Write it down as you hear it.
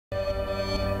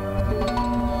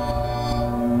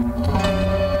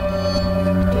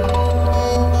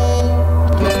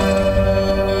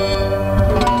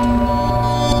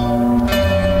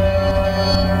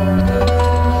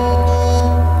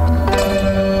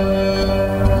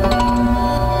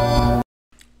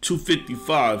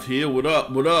255 here. What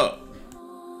up? What up?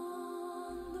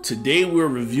 Today we're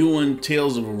reviewing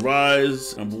Tales of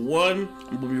Arise. Number one,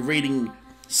 I'm going to be rating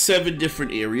 7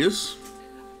 different areas.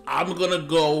 I'm going to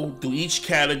go through each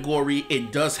category.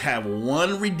 It does have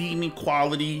one redeeming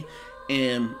quality,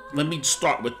 and let me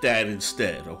start with that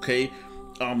instead, okay?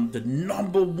 The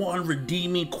number one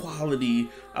redeeming quality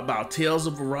about Tales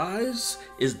of Arise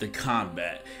is the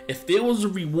combat. If there was a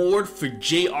reward for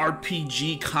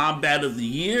JRPG Combat of the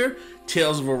Year,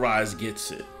 Tales of Arise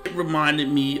gets it. It reminded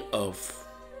me of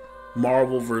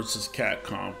Marvel vs.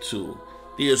 Capcom 2.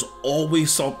 There's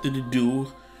always something to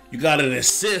do. You got an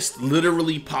assist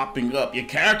literally popping up. Your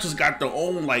characters got their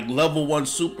own like level 1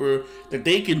 super that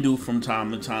they can do from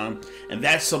time to time. And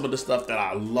that's some of the stuff that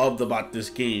I loved about this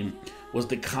game. Was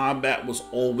the combat was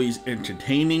always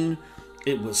entertaining.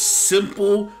 It was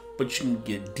simple, but you can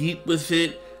get deep with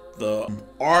it. The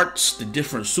arts, the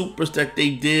different supers that they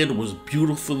did was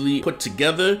beautifully put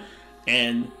together.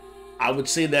 And I would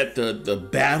say that the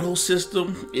battle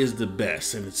system is the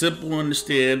best. And it's simple to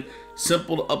understand,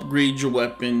 simple to upgrade your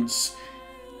weapons.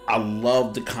 I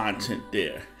love the content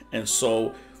there. And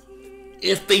so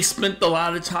if they spent a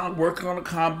lot of time working on the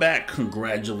combat,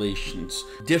 congratulations.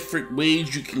 Different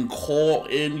ways you can call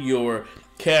in your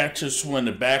characters from in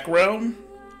the background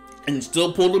and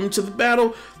still pull them into the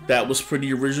battle. That was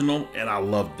pretty original, and I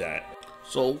loved that.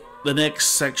 So the next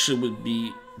section would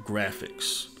be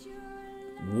graphics.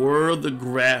 Were the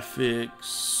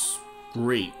graphics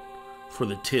great for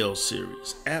the Tales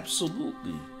series?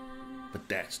 Absolutely. But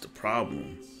that's the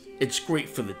problem. It's great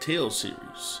for the Tales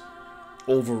series.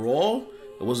 Overall,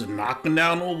 it wasn't knocking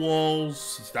down the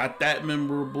walls. It's not that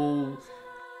memorable.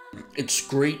 It's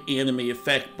great anime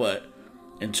effect, but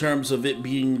in terms of it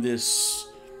being this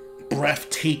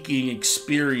breathtaking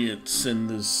experience in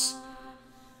this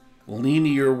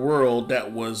linear world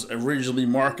that was originally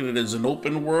marketed as an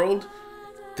open world,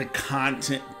 the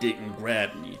content didn't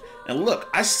grab me. And look,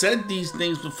 I said these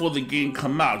things before the game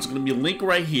come out. It's going to be a link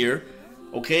right here.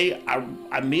 Okay,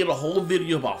 I made a whole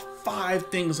video about 5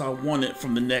 things I wanted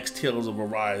from the next Tales of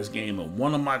Arise game, and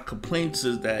one of my complaints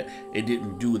is that it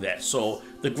didn't do that. So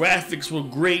the graphics were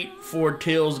great for a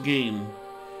Tales game,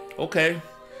 okay,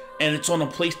 and it's on a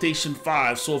PlayStation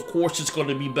 5, so of course it's going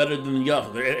to be better than the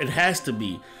other. It has to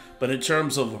be. But in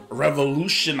terms of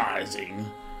revolutionizing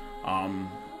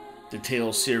the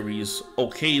Tales series,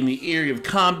 okay, in the area of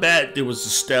combat there was a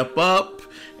step up.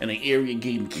 In the area of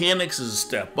game mechanics is a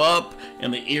step up.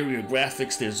 In the area of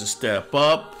graphics, there's a step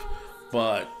up.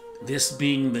 But this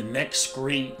being the next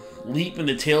great leap in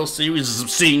the Tales series, as I'm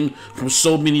seeing from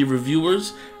so many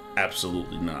reviewers,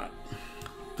 absolutely not.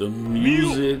 The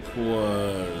music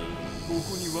was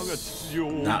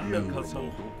not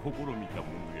memorable.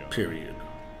 Period.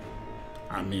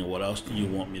 I mean, what else do you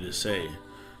want me to say?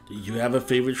 Do you have a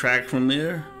favorite track from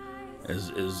there?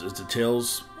 Is the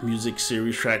Tales music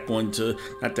series track going to,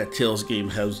 not that Tales game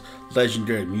has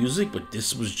legendary music, but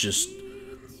this was just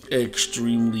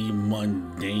extremely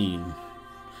mundane.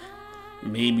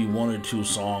 Maybe 1 or 2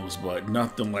 songs, but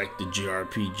nothing like the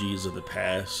JRPGs of the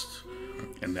past.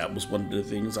 And that was one of the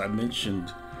things I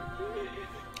mentioned.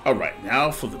 Alright,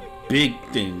 now for the big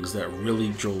things that really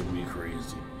drove me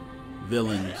crazy.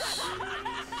 Villains.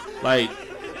 Like,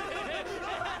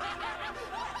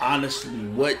 honestly,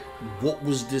 what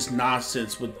was this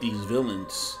nonsense with these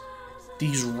villains?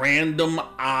 These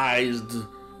randomized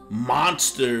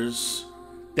monsters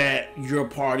that your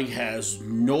party has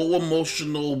no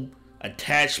emotional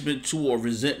attachment to or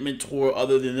resentment toward,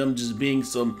 other than them just being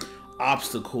some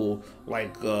obstacle,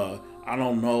 like I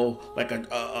don't know, like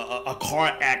a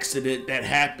car accident that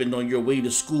happened on your way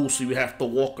to school, so you have to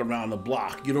walk around the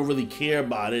block. You don't really care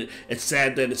about it. It's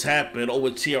sad that it's happened. Oh,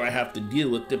 it's here, I have to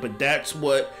deal with it. But that's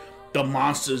what the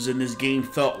monsters in this game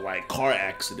felt like, car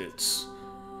accidents.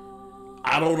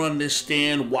 I don't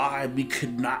understand why we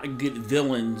could not get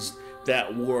villains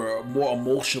that were more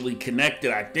emotionally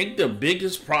connected. I think the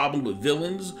biggest problem with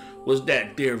villains was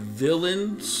that their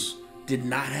villains did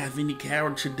not have any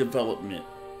character development.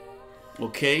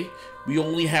 Okay, we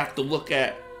only have to look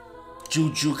at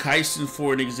Jujutsu Kaisen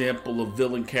for an example of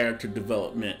villain character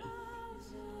development,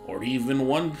 or even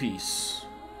One Piece,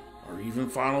 or even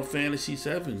Final Fantasy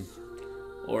VII,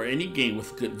 or any game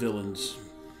with good villains.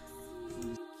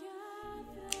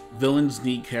 Villains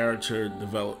need character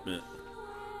development.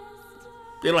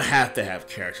 They don't have to have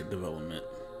character development,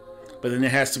 but then there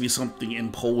has to be something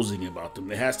imposing about them.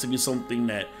 There has to be something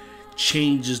that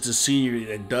changes the scenery,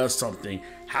 that does something.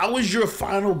 How is your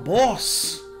final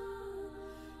boss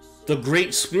the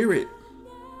Great Spirit?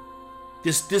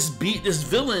 This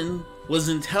villain was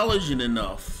intelligent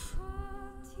enough.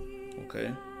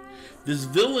 Okay, This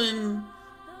villain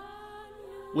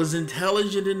was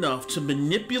intelligent enough to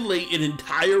manipulate an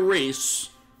entire race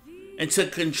into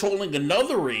controlling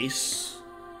another race,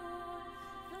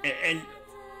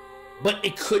 but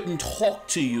it couldn't talk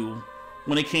to you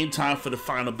when it came time for the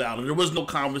final battle. There was no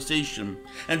conversation.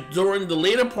 And during the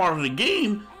later part of the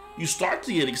game, you start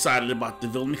to get excited about the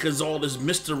villain because all this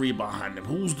mystery behind him.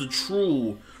 Who's the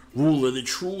true ruler, the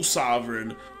true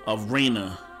sovereign of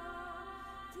Reina?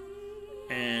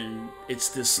 And it's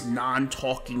this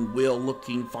non-talking,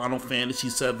 whale-looking Final Fantasy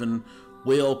VII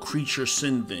whale creature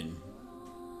sin thing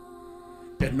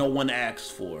that no one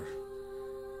asked for.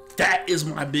 That is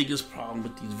my biggest problem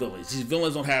with these villains. These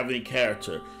villains don't have any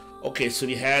character. Okay, so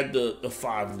you had the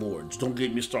five lords. Don't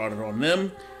get me started on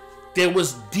them. There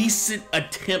was decent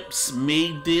attempts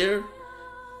made there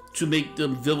to make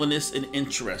them villainous and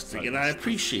interesting, and I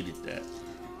appreciated that.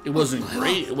 It wasn't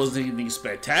great. It wasn't anything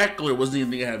spectacular. It wasn't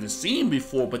anything I haven't seen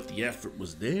before, but the effort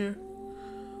was there.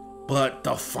 But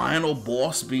the final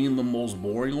boss being the most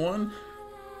boring one,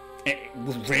 and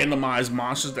with randomized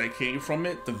monsters that came from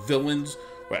it, the villains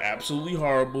were absolutely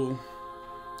horrible.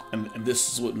 And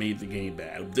this is what made the game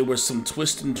bad. There were some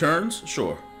twists and turns,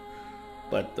 sure.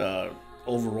 But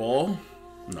overall,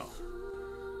 no.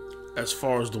 As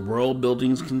far as the world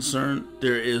building is concerned,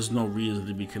 there is no reason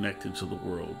to be connected to the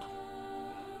world.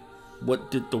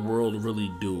 What did the world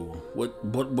really do?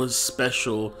 What was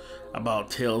special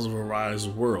about Tales of Arise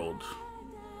world?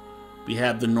 We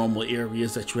have the normal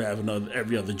areas that you have in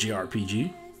every other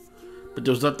JRPG. But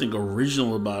there was nothing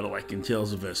original about it like in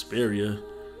Tales of Vesperia.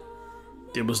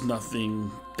 There was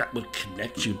nothing that would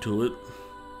connect you to it.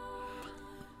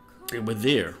 They were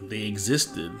there. They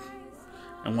existed.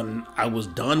 And when I was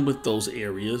done with those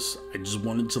areas, I just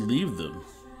wanted to leave them.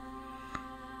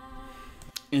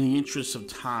 In the interest of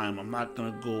time, I'm not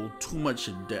going to go too much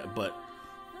in depth, but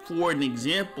for an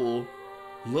example,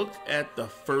 look at the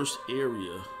first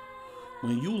area.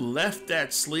 When you left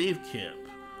that slave camp,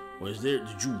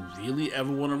 did you really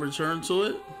ever want to return to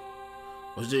it?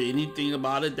 Was there anything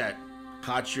about it that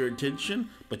caught your attention?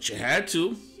 But you had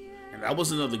to, and that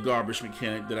was another garbage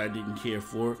mechanic that I didn't care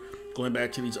for. Going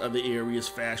back to these other areas,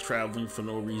 fast traveling for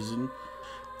no reason.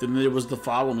 Then there was the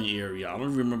following area. I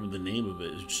don't remember the name of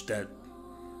it. It's just that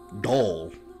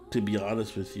dull, to be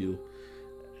honest with you.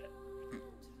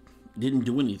 Didn't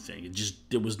do anything.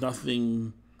 There was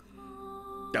nothing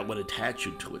that would attach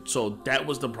you to it. So that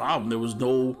was the problem. There was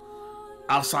no,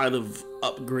 outside of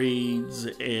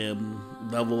upgrades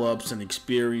and level ups and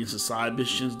experience and side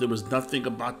missions, there was nothing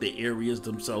about the areas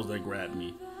themselves that grabbed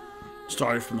me.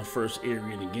 Started from the first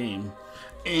area in the game.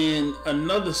 And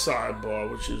another sidebar,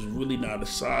 which is really not a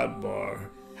sidebar,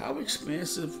 how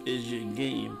expansive is your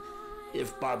game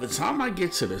if by the time I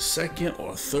get to the second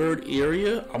or third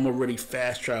area, I'm already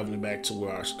fast traveling back to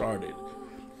where I started?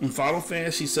 In Final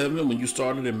Fantasy VII, when you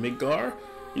started in Midgar,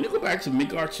 you go back to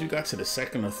Midgar till you got to the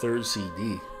second or third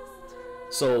CD.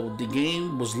 So the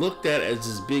game was looked at as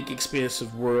this big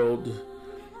expansive world.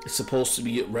 It's supposed to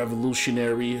be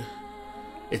revolutionary.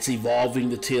 It's evolving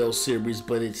the Tales series,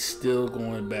 but it's still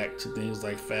going back to things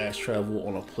like fast travel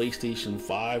on a PlayStation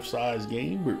 5 size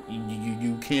game where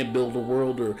you can't build a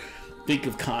world or think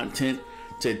of content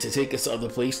to take us to other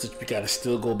places. You gotta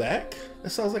still go back.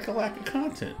 That sounds like a lack of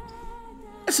content.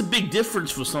 That's a big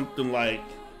difference for something like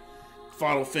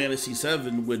Final Fantasy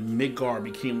VII when Midgar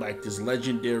became like this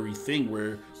legendary thing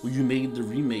where when you made the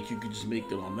remake, you could just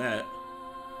make it on that.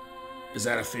 Is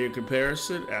that a fair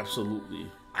comparison? Absolutely.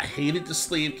 I hated the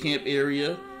slave camp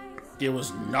area. There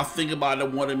was nothing about it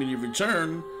that wanted me to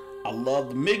return. I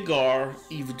loved Midgar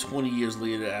even 20 years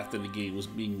later after the game was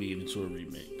being made into a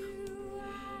remake.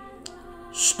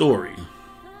 Story.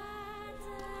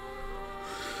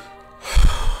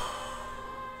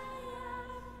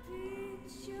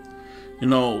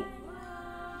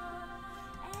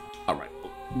 Alright,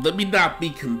 let me not be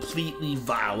completely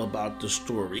vile about the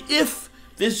story. If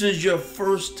this is your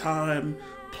first time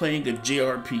playing a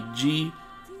JRPG,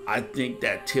 I think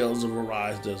that Tales of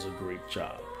Arise does a great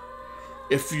job.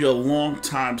 If you're a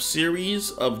long-time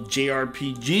series of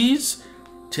JRPGs,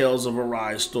 Tales of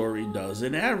Arise story does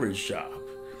an average job.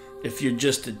 If you're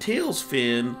just a Tales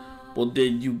fan, well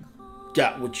then you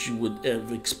got what you would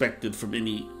have expected from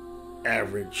any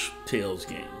average Tales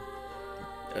game.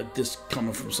 This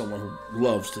coming from someone who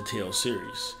loves the Tales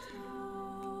series.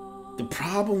 The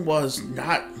problem was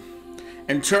not,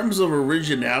 in terms of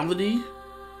originality,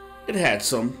 it had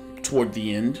some toward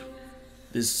the end.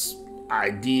 This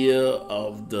idea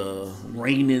of the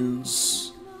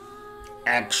Rainins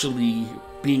actually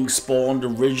being spawned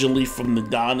originally from the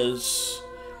Donnas,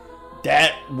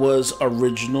 that was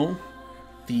original.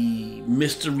 The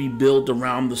mystery built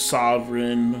around the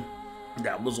sovereign,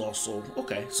 that was also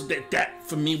okay. So that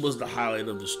for me was the highlight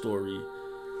of the story.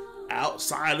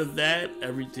 Outside of that,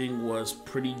 everything was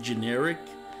pretty generic,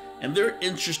 and there are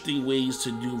interesting ways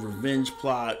to do revenge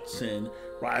plots and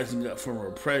rising up from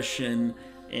repression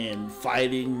and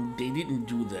fighting. They didn't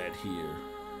do that here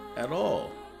at all.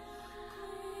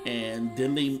 And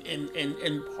then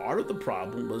and part of the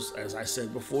problem was, as I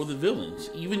said before, the villains.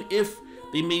 Even if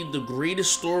they made the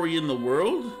greatest story in the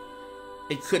world,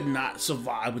 it could not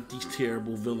survive with these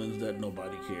terrible villains that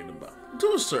nobody cared about,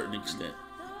 to a certain extent.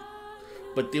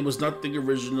 But there was nothing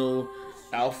original.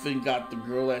 Alfin got the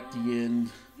girl at the end.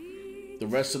 The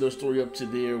rest of the story up to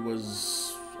there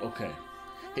was okay.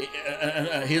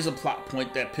 Here's a plot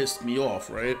point that pissed me off,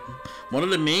 right? One of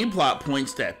the main plot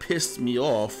points that pissed me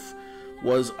off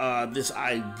was this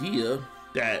idea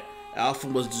that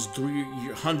Alfin was this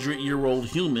 300-year-old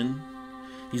human.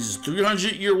 He's this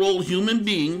 300-year-old human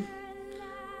being.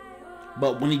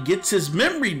 But when he gets his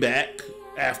memory back,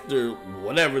 after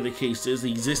whatever the case is,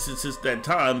 he existed since that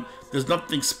time, there's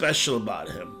nothing special about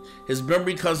him. His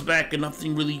memory comes back and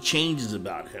nothing really changes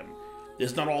about him.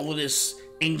 There's not all of this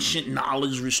ancient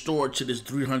knowledge restored to this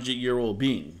 300-year-old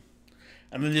being.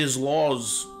 And then there's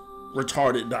Law's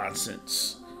retarded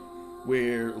nonsense,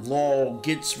 where Law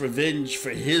gets revenge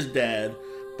for his dad,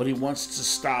 but he wants to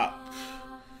stop.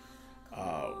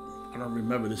 I don't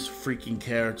remember this freaking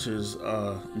character's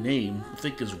name. I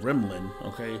think it's Gremlin,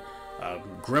 okay?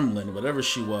 Gremlin, whatever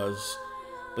she was.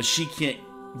 But she can't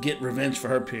get revenge for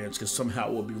her parents because somehow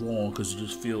it will be wrong because it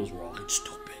just feels wrong. It's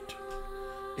stupid.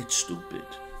 It's stupid.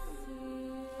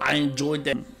 I enjoyed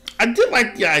that. I did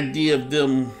like the idea of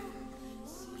them.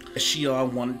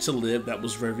 Shion wanted to live. That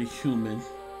was very human.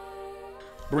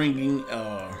 Bringing,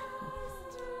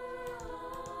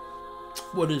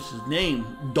 what is his name?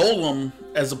 Dolam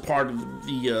as a part of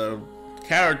the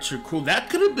character crew. That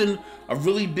could have been a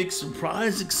really big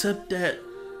surprise, except that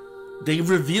they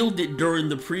revealed it during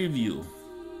the preview.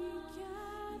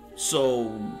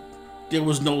 So there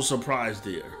was no surprise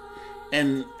there.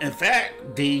 And in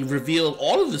fact, they revealed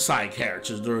all of the side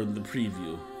characters during the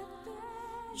preview.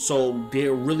 So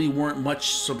there really weren't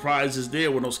much surprises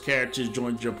there when those characters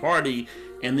joined your party,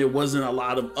 and there wasn't a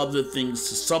lot of other things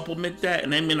to supplement that.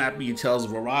 And that may not be a Tales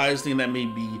of Arise thing. That may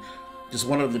be just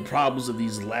one of the problems of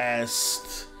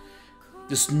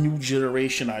this new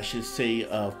generation, I should say,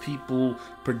 of people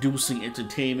producing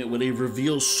entertainment, where they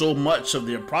reveal so much of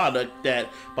their product that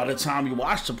by the time you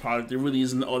watch the product, there really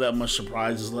isn't all that much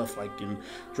surprises left, like in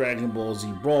Dragon Ball Z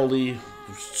Broly,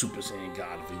 Super Saiyan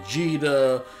God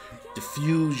Vegeta, the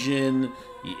Fusion.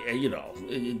 You know,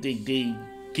 they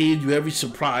gave you every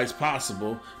surprise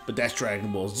possible, but that's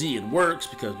Dragon Ball Z. It works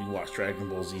because we watch Dragon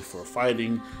Ball Z for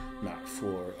fighting, not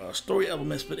for story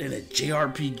elements. But in a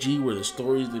JRPG where the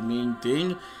story is the main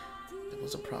thing, that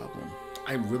was a problem.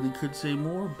 I really could say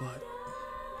more, but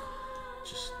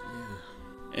just,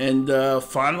 yeah. And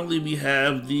finally, we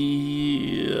have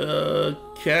the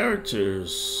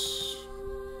characters.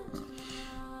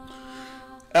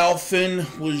 Alfin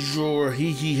was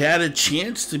he had a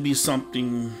chance to be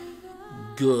something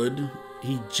good.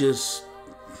 He just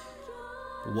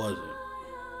wasn't.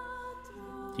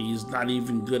 He's not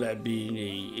even good at being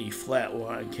a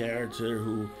flatline character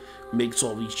who makes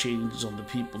all these changes on the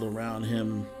people around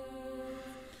him.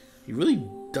 He really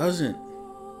doesn't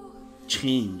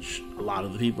change a lot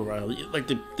of the people around him. Like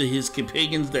his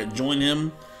companions that join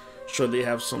him, sure, they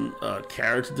have some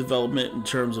character development in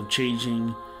terms of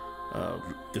changing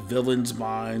the villain's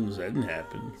minds. That didn't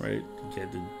happen, right? He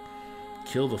had to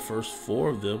kill the first 5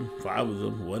 of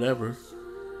them, whatever.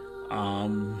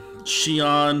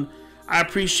 Shion, I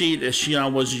appreciate that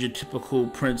Shion wasn't your typical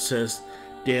princess,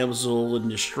 damsel in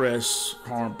distress,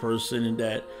 harm person, and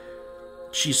that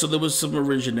so there was some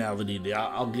originality there.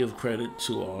 I'll give credit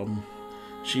to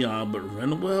Shion, but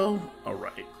Renwell,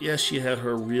 alright. Yes, she had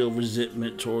her real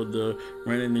resentment toward the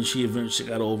Renan, and she eventually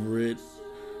got over it.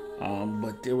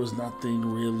 But there was nothing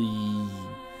really,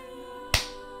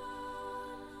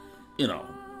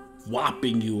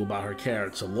 whopping you about her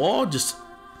character. Law just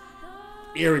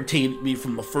irritated me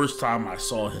from the first time I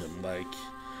saw him. Like,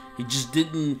 he just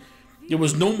didn't, there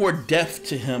was no more depth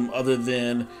to him other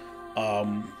than,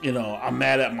 I'm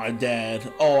mad at my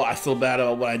dad. Oh, I feel bad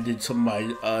about what I did to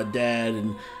my dad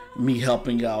and me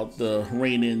helping out the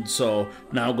Reign-In, so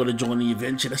now I'm going to join the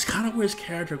adventure. That's kind of where his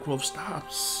character growth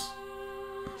stops.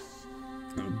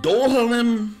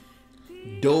 Dohalim,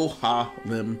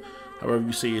 however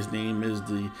you say his name, is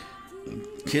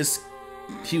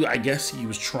I guess he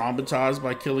was traumatized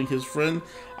by killing his friend.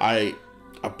 I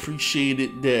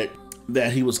appreciated that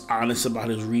that he was honest about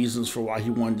his reasons for why he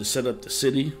wanted to set up the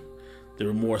city. They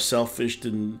were more selfish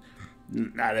than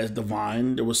not as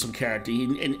divine. There was some character,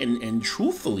 and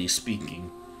truthfully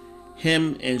speaking,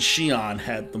 him and Shion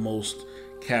had the most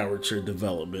character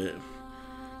development.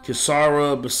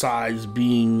 Kisara, besides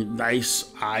being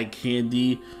nice eye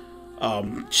candy,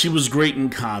 she was great in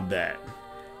combat.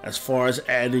 As far as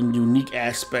adding unique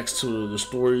aspects to the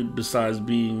story, besides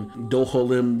being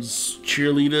Dohalim's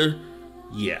cheerleader,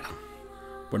 yeah,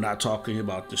 we're not talking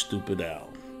about the stupid owl.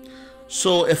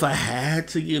 So if I had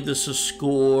to give this a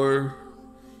score,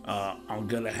 I'm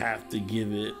gonna have to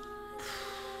give it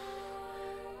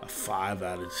a 5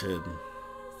 out of 10.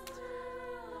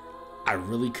 I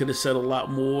really could have said a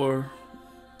lot more,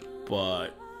 but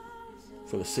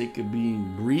for the sake of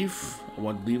being brief, I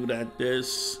want to leave it at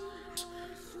this.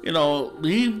 You know,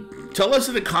 tell us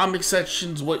in the comment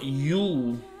sections what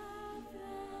you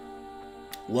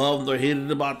loved or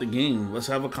hated about the game. Let's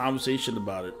have a conversation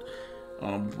about it.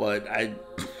 But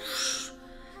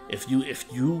if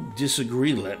you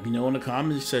disagree, let me know in the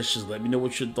comment sections. Let me know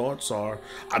what your thoughts are.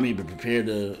 I mean, be prepared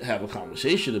to have a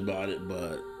conversation about it.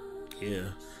 But yeah,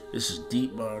 this is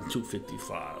DeepMinds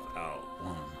 255 out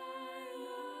 1.